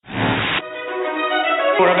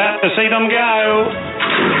We're about to see them go.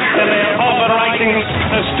 And they're off and racing.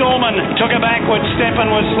 The Storman took a backward step and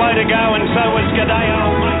was slow to go, and so was Gadeo.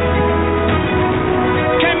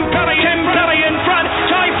 Kimberley in front.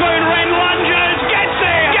 Typhoon Ren lunges. Gets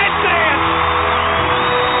there.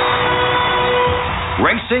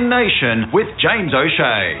 Racing Nation with James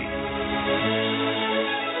O'Shea.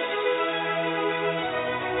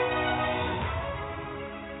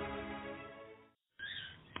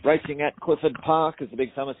 Racing at Clifford Park as the Big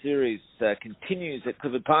Summer Series continues at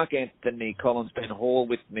Clifford Park. Anthony Collins, Ben Hall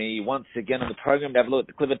with me once again on the program to have a look at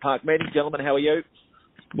the Clifford Park meeting. Gentlemen, how are you?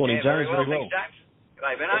 Morning, James. Very well. Thanks, James.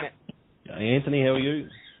 G'day, Benno. Hey, Anthony, how are you?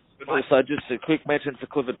 Also, just a quick mention for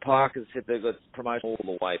Clifford Park. As I said, they've got promotion all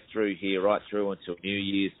the way through here, right through until New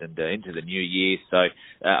Year's and into the new year. So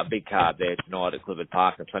a big card there tonight at Clifford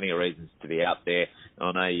Park, and plenty of reasons to be out there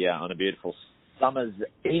on a beautiful summer's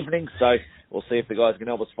evening. So we'll see if the guys can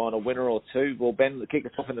help us find a winner or two. Well, Ben, kick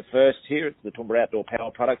us off in the first here. It's the Toowoomba Outdoor Power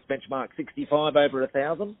Products benchmark 65 over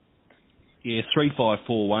 1,000. Yeah,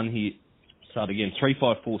 3541 here. Start again.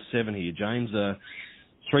 3547 here, James.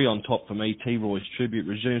 3 on top for me. T. Roy's Tribute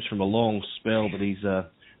resumes from a long spell, but he's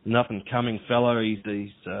nothing coming fellow.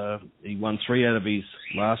 He won 3 out of his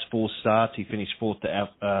last 4 starts. He finished 4th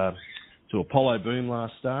to Apollo Boom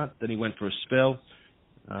last start. Then he went for a spell.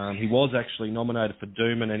 He was actually nominated for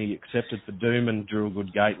Dooman, and he accepted for Dooman, drew a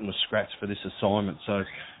good gate and was scratched for this assignment. So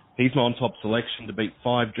he's my on-top selection to beat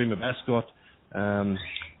 5 Dream of Ascot.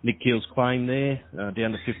 Nick Keel's claim there,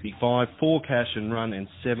 down to 55. 4 Cash and Run and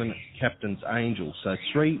 7 Captain's Angel. So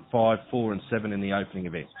 3, 5, 4 and 7 in the opening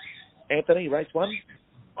event. Anthony, race 1?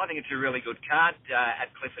 I think it's a really good card at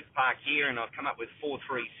Clifford Park here, and I've come up with 4,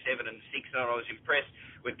 3, 7 and 6, and I was impressed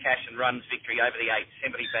with Cash and Run's victory over the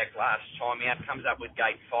 870 back last time out. Comes up with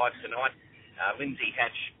gate 5 tonight. Lindsay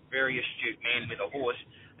Hatch, very astute man with a horse,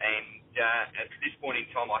 and at this point in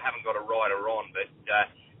time I haven't got a rider on, but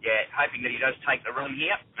hoping that he does take the run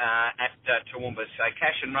here at Toowoomba. So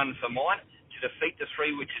Cash and Run for mine to defeat the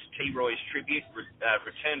 3, which is T. Roy's Tribute.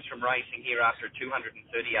 Returns from racing here after a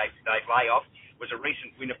 238-day layoff. Was a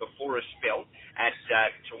recent winner before a spell at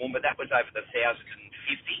Toowoomba. That was over the 1,050.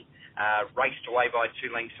 Raced away by 2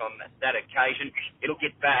 lengths on that occasion. It'll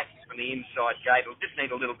get back from the inside gate. It'll just need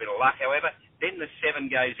a little bit of luck, however. Then the 7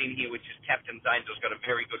 goes in here, which is Captain's Angel's got a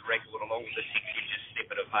very good record along with the 6 inches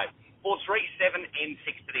snippet of hope. 4, 3, 7 and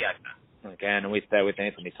 6 to the opener. Okay, and with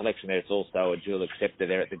Anthony's selection there, it's also a dual acceptor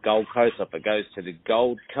there at the Gold Coast. So if it goes to the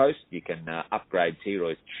Gold Coast, you can upgrade T.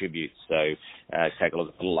 Roy's Tribute. So take a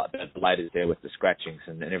look at the latest there with the scratchings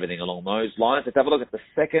and everything along those lines. Let's have a look at the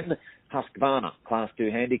second, Husqvarna, Class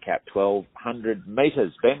 2 handicap, 1,200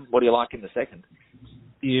 metres. Ben, what do you like in the second?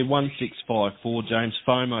 Yeah, 1654, James.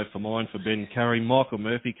 FOMO for mine for Ben Curry. Michael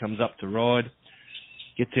Murphy comes up to ride.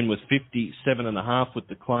 Gets in with 57.5 with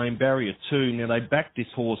the claim. Barrier 2. Now, they backed this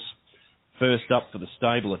horse first up for the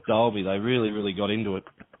stable at Dalby. They really got into it.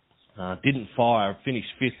 Didn't fire, finished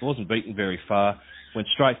 5th, wasn't beaten very far, went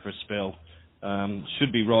straight for a spell.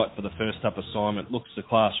 Should be right for the first up assignment. Looks the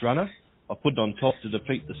class runner. I put it on top to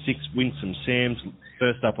defeat the 6 Winsome Sam's,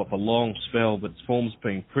 first up off a long spell, but its form's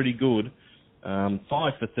been pretty good. 5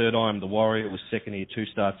 for third, I Am the Warrior, was second here 2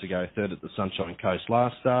 starts ago, third at the Sunshine Coast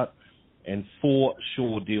last start. And 4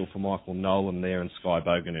 Sure Deal for Michael Nolan there and Sky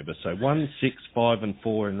Boganuba. So 1, 6, 5 and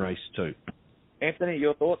 4 in race 2. Anthony,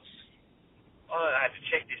 your thoughts? I had to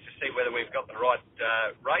check this to see whether we've got the right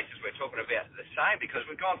races we're talking about the same, because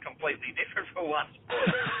we've gone completely different for once. 7,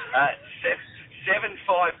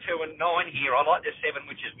 5, 2 and 9 here. I like the 7,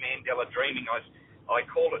 which is Mandela Dreaming. I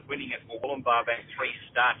called it winning at Wollongbar back 3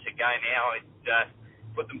 starts ago now. It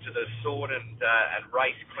put them to the sword and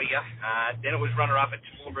race clear. Then it was runner-up at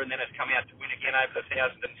Toowoomba, and then it's come out to win again over the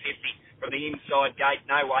 1,050 from the inside gate.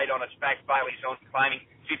 No weight on its back. Bailey's on claiming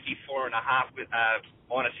 54.5 with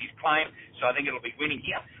minus his claim. So I think it'll be winning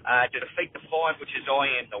here. To defeat the 5, which is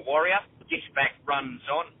I Am the Warrior. Gets back, runs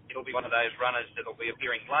on. It'll be one of those runners that'll be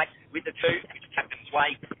appearing late. With the 2, it's Captain's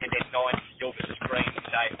Way, and then 9, Silver Screen.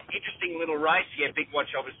 So interesting little race. Yeah, big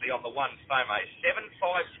watch obviously on the 1, FOMO. 7,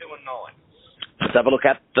 5, 2 and 9. Let's have a look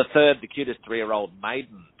at the third, the cutest 3-year-old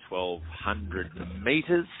maiden, 1,200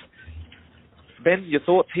 metres. Ben, your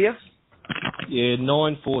thoughts here? Yeah,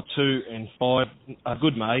 9, 4, 2 and 5, a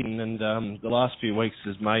good maiden, and the last few weeks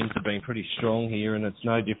his maidens have been pretty strong here, and it's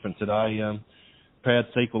no different today. Proud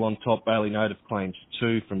Sequel on top, Bailey Native claims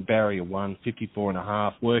 2 from Barrier 1,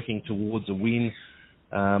 54.5, working towards a win.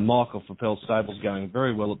 Michael Fapel Stable's going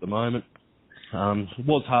very well at the moment. It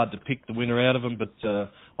was hard to pick the winner out of them, but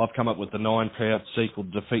I've come up with the 9 Proud Sequel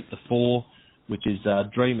to defeat the 4, which is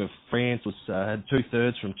Dream of France. Had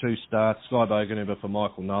 2/3 from 2 starts. Sky Boganuba for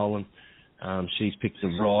Michael Nolan. She's picked a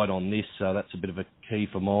ride on this, so that's a bit of a key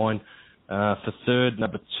for mine. For third,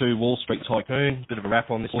 number 2, Wall Street Tycoon. Bit of a wrap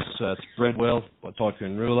on this horse. It's bred well by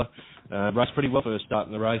Tycoon Ruler. Raced pretty well first start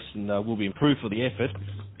in the race, and will be improved for the effort.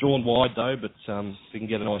 Drawn wide though, but if we can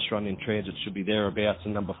get a nice run in transit, should be thereabouts.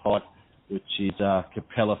 And number 5, which is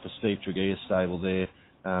Capella for Steve Tregear's stable there.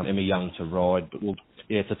 Emma Young to ride, but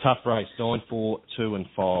it's a tough race. 9, 4, 2 and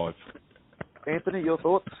 5. Anthony, your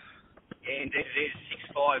thoughts? Yeah, indeed it is.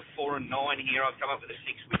 6, 5, 4 and 9 here. I've come up with a 6,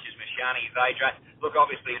 which is Mashani Vedra. Look,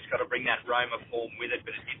 obviously it's got to bring that Roma form with it,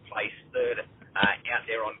 but it did place third out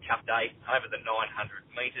there on Cup Day over the 900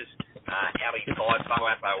 metres. Alley 5,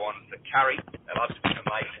 Boapo on for Curry. They'll have to be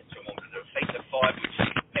amazing to want to defeat the 5, which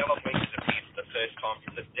is Ellen, which has appeared for the first time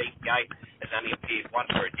from the deep gate. Has only appeared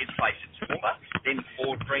once where it did place at Toowoomba. Then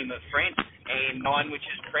 4, Dream of France. And 9, which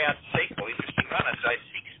is Proud Sequel. Interesting runner. So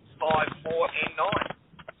 6, 5, 4 and 9.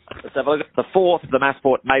 Let's have a look at the 4th, the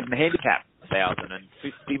Massport Maiden Handicap,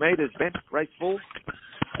 1,050 metres. Ben, race 4.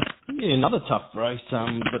 Yeah, another tough race,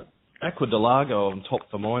 but Aqua Delago on top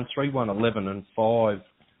for mine, 3, 1, 11 and 5.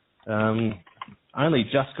 Only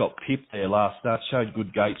just got pipped there last start, showed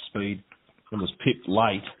good gate speed and was pipped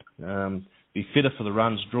late. Be fitter for the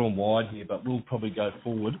runs, drawn wide here, but will probably go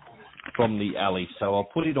forward from the alley. So I'll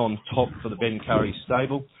put it on top for the Ben Curry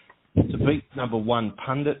stable. To beat number 1,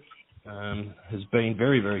 Pundit. Has been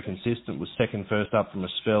very, very consistent. Was second first up from a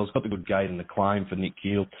spell. Has got the good gate and the claim for Nick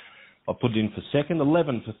Keel. I put it in for second.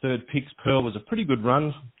 11 for third. Pix Pearl was a pretty good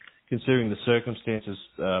run considering the circumstances.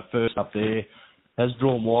 First up there. Has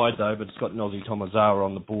drawn wide though, but it's got Nosy Tomazawa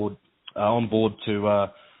on board to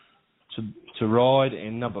ride.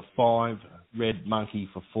 And number 5, Red Monkey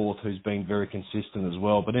for fourth, who's been very consistent as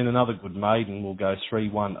well. But in another good maiden, we'll go 3,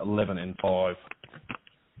 1, 11 and 5.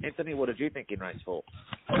 Anthony, what did you think in race 4?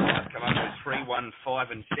 I've come up with 3, 1, 5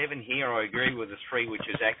 and 7 here. I agree with the 3, which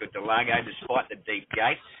is Aqua Delago, despite the deep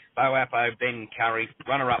gate. Boapo, Ben Curry,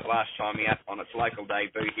 runner-up last time out on its local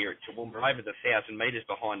debut here at Toowoomba, over the 1,000 metres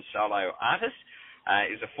behind Solo Artist.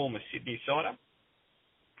 Is a former Sydney sider.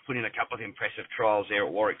 Put in a couple of impressive trials there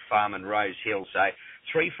at Warwick Farm and Rose Hill. So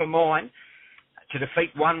 3 for mine. To defeat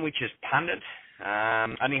 1, which is Pundit.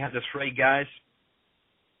 Only had the 3 goes.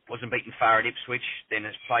 Wasn't beaten far at Ipswich, then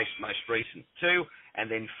has placed most recent 2,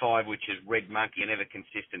 and then 5, which is Red Monkey, an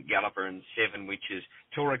ever-consistent galloper, and 7, which is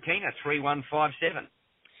Torquina, 3, 1, 5, 7.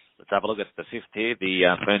 Let's have a look at the 5th here,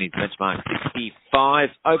 the Fernie's benchmark 65,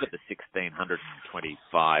 over the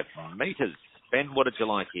 1,625 metres. Ben, what did you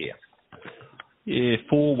like here? Yeah,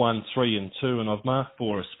 4, 1, 3 and 2, and I've marked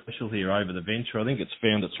for a special here over the venture. I think it's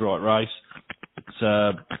found its right race. It's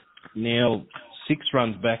now 6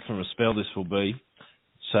 runs back from a spell, this will be.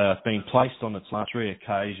 It's been placed on its last 3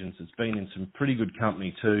 occasions. It's been in some pretty good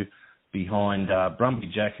company too, behind Brumby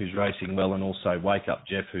Jack, who's racing well, and also Wake Up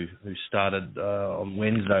Jeff, who started on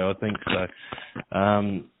Wednesday, I think. So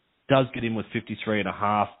does get in with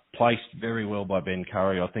 53.5, placed very well by Ben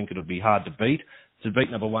Curry. I think it'll be hard to beat. To beat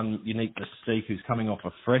number 1, Unique Mystique, who's coming off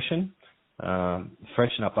a freshen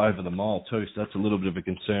up over the mile too, so that's a little bit of a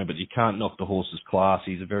concern, but you can't knock the horse's class.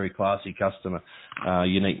 He's a very classy customer,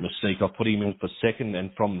 Unique Mystique. I'll put him in for second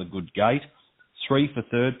and from the good gate. 3 for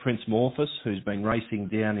third, Prince Morphus, who's been racing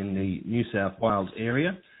down in the New South Wales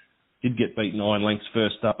area. Did get beat 9 lengths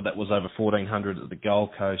first up, but that was over 1,400 at the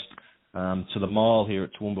Gold Coast. To the mile here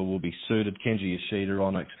at Toowoomba will be suited. Kenji Yoshida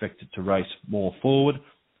on, expected to race more forward.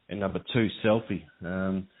 And number 2, Selfie.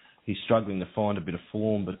 He's struggling to find a bit of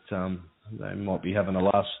form, but they might be having a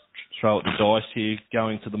last throw at the dice here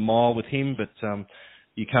going to the mile with him, but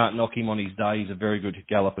you can't knock him on his day. He's a very good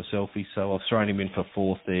galloper, Selfie, so I've thrown him in for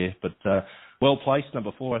fourth there. But well placed,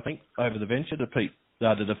 number 4, I think, over the venture to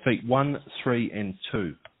defeat 1, 3 and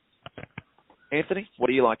 2. Anthony, what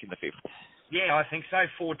do you like in the 5th? Yeah, I think so.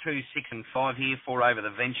 4, 2, 6 and 5 here. 4 over the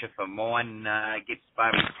venture for mine. Gets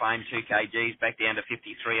Bowman's claim 2 kgs back down to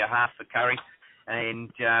 53.5 for Curry.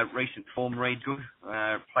 And recent form reads good.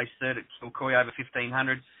 Placed third at Kilcoy over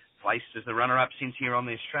 1,500. Placed as the runner-up since here on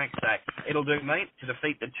this track. So it'll do me to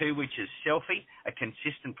defeat the 2, which is Selfie, a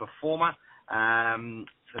consistent performer.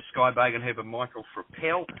 For Sky Bogenhuber, Michael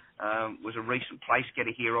Frappel was a recent place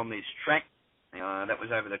getter here on this track. That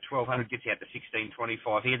was over the 1,200, gets out to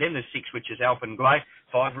 16.25 here. Then the 6, which is Alpenglow,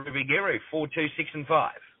 5 Ruby Guru, 4, 2, 6 and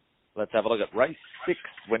 5. Let's have a look at race 6,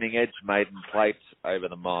 Winning Edge Maiden Plate over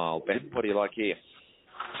the mile. Ben, what do you like here?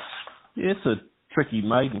 Yeah, it's a tricky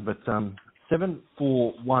maiden, but 7,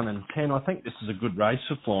 4, 1 and 10, I think this is a good race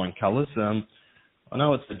for Flying Colours. I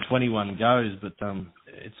know it's the 21 goes, but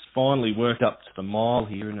it's finally worked up to the mile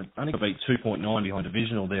here, and it only beat 2.9 behind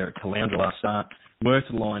Divisional there at Caloundra last start.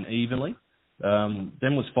 Worked the line evenly.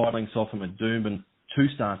 Then was 5 lengths off him at Doomben 2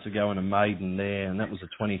 starts ago in a maiden there, and that was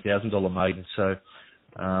a $20,000 maiden. So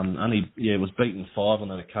was beaten 5 on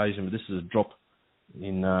that occasion, but this is a drop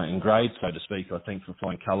in grade, so to speak, I think, for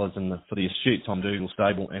Flying Colours and for the astute Tom Dougal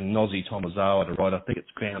stable and Nozzy Tomazawa to ride. I think it's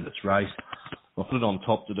crowned its race. I'll put it on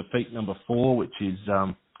top to defeat number 4, which is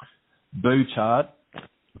Bouchard.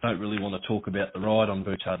 I don't really want to talk about the ride on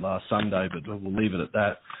Bouchard last Sunday, but we'll leave it at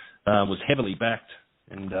that. Was heavily backed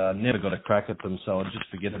and never got a crack at them, so I'll just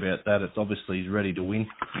forget about that. It's obviously he's ready to win.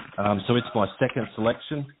 So it's my second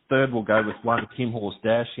selection. Third will go with 1 Kim Horse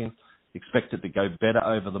Dashing. Expect it to go better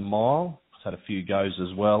over the mile. It's had a few goes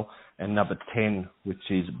as well. And number 10, which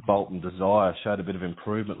is Bolton Desire, showed a bit of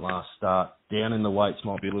improvement last start. Down in the weights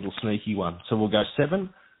might be a little sneaky one. So we'll go 7,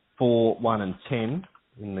 4, 1 and 10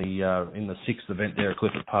 in the 6th event there at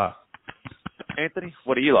Clifford Park. Anthony,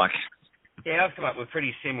 what do you like? Yeah, I've come up with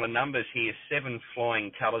pretty similar numbers here. 7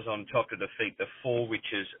 Flying Colours on top to defeat the 4,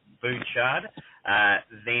 which is Bouchard.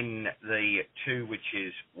 Then the 2, which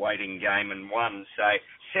is Waiting Game, and 1. So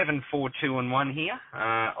 7, 4, 2 and 1 here.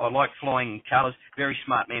 I like Flying Colours. Very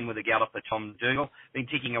smart man with a galloper, Tom Dougal. Been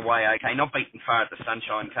ticking away okay. Not beaten far at the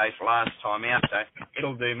Sunshine Case last time out, so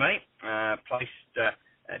it'll do me. Placed at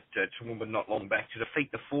Toowoomba not long back to defeat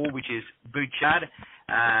the 4, which is Bouchard.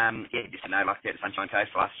 Just no luck there at Sunshine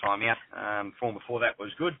Coast last time out. Form before that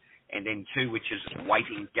was good. And then 2, which is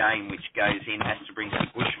Waiting Game, which goes in, has to bring some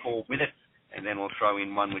bush forward with it. And then we'll throw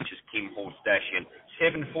in 1, which is Kim Horse Dash in.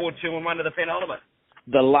 7, 4, 2 and 1 to the penultimate.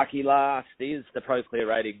 The lucky last is the Pro Clear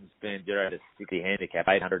Ratings Bandura at a 60 handicap,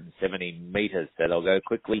 870 metres. So they'll go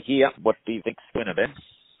quickly here. What do you think's winner, Ben?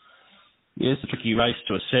 Yeah, it's a tricky race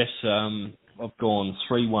to assess. I've gone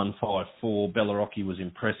 3, 1, 5, 4. Bellarocchi was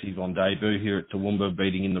impressive on debut here at Toowoomba,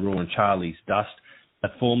 beating In the Raw and Charlie's Dust.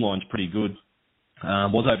 That form line's pretty good.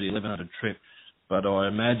 Was over the 1100 trip, but I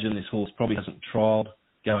imagine this horse probably hasn't trialled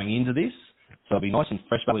going into this. So it'll be nice and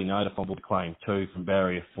fresh. Belly Note if I would claim 2 from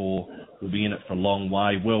Barrier 4. We'll be in it for a long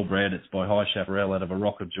way. Well bred. It's by High Chaparral out of a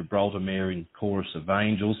Rock of Gibraltar mare in Chorus of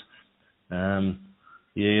Angels.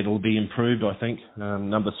 It'll be improved, I think.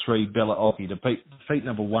 Number 3, Bellarocchi, defeat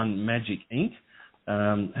number 1, Magic Ink.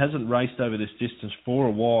 Hasn't raced over this distance for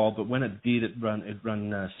a while, but when it did, it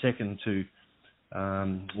run second to,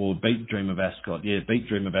 beat Dream of Ascot. Yeah, beat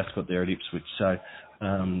Dream of Ascot there at Ipswich. So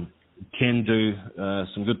can do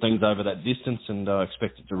some good things over that distance, and I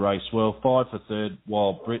expect it to race well. 5 for third,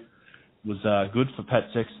 Wild Brit was good for Pat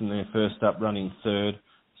Sexton there, first up, running third.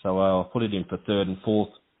 So I'll put it in for third, and fourth,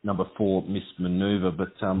 number 4, Miss Maneuver.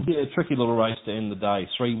 But, tricky little race to end the day.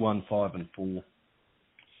 3, 1, 5 and 4.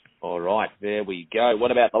 All right, there we go. What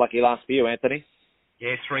about the lucky last for you, Anthony?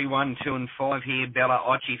 Yeah, 3, 1, 2 and 5 here.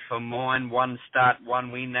 Bellarocchi for mine. 1 start,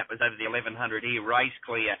 1 win. That was over the 1100 here. Race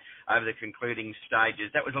clear over the concluding stages.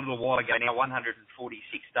 That was a little while ago now, 146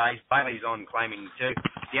 days. Bailey's on claiming 2.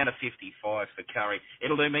 Down to 55 for Curry.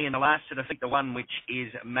 It'll do me in the last to defeat the 1, which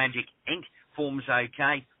is Magic Ink. Form's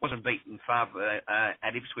okay. Wasn't beaten far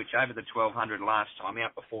at Ipswich over the 1200 last time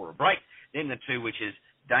out before a break. Then the 2, which is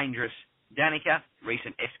Dangerous Danica,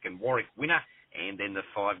 recent Eskin Warwick winner. And then the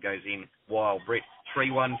 5 goes in, Wild Brit. 3,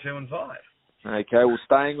 1, 2 and 5. Okay, well,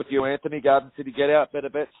 staying with you, Anthony. Garden City Get Out, better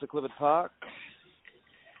bets to Clifford Park.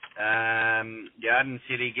 Garden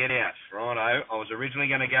City Get Out. Righto. I was originally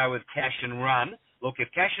going to go with Cash and Run. Look, if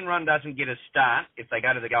Cash and Run doesn't get a start, if they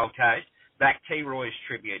go to the Gold Coast, back T. Roy's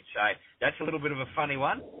Tribute. So that's a little bit of a funny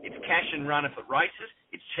one. It's Cash and Run if it races.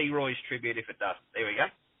 It's T. Roy's Tribute if it doesn't. There we go.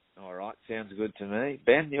 All right, sounds good to me.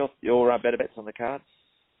 Ben, your better bets on the card?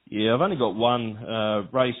 Yeah, I've only got one.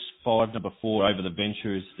 Race 5, number 4, Over the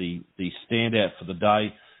Venture is the standout for the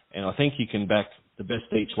day. And I think you can back the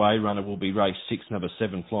best each way runner will be race 6, number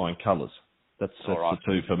 7, Flying Colours. That's right.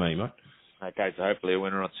 The 2 for me, mate. Okay, so hopefully a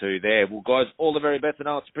winner or 2 there. Well, guys, all the very best. I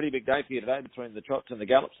know it's a pretty big day for you today between the trots and the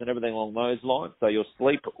gallops and everything along those lines. So you'll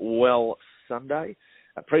sleep well Sunday.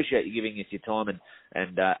 Appreciate you giving us your time,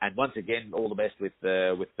 and once again, all the best with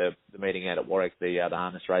the meeting out at Warwick, the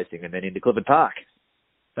harness racing, and then into Clifford Park.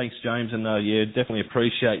 Thanks, James, and definitely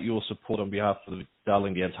appreciate your support on behalf of the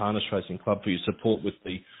Darling Downs Harness Racing Club for your support with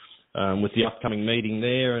the upcoming meeting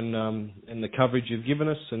there and the coverage you've given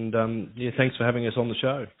us, and thanks for having us on the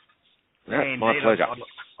show. Yeah, my pleasure.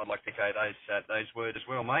 I'd like to echo those words as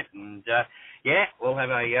well, mate. And we'll have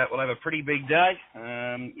a pretty big day.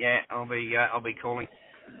 I'll be calling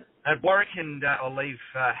at Warwick, and I'll leave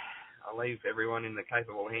everyone in the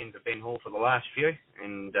capable hands of Ben Hall for the last few.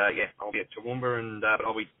 And I'll be at Toowoomba, and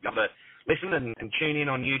I'll be able to listen and tune in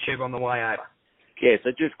on YouTube on the way over. Yeah,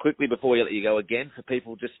 so just quickly before we let you go again, for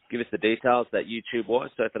people, just give us the details that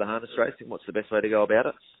YouTube-wise. So for the harness racing, what's the best way to go about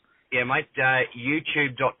it? Yeah, mate,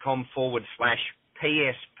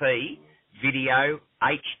 youtube.com/PSP video,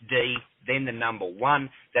 HD, then the number 1.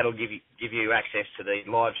 That'll give you access to the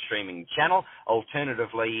live streaming channel.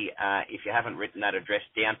 Alternatively, if you haven't written that address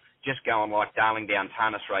down, just go and like Darling Downs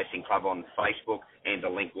Harness Racing Club on Facebook, and the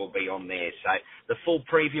link will be on there. So the full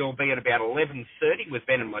preview will be at about 11:30 with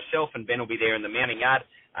Ben and myself, and Ben will be there in the mounting yard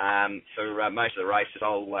for most of the races.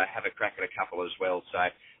 I'll have a crack at a couple as well. So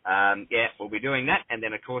we'll be doing that, and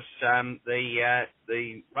then of course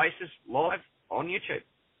the races live on YouTube.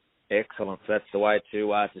 Excellent. That's the way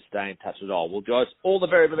to stay in touch with all. Well, guys, all the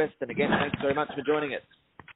very best, and again, thanks very much for joining us.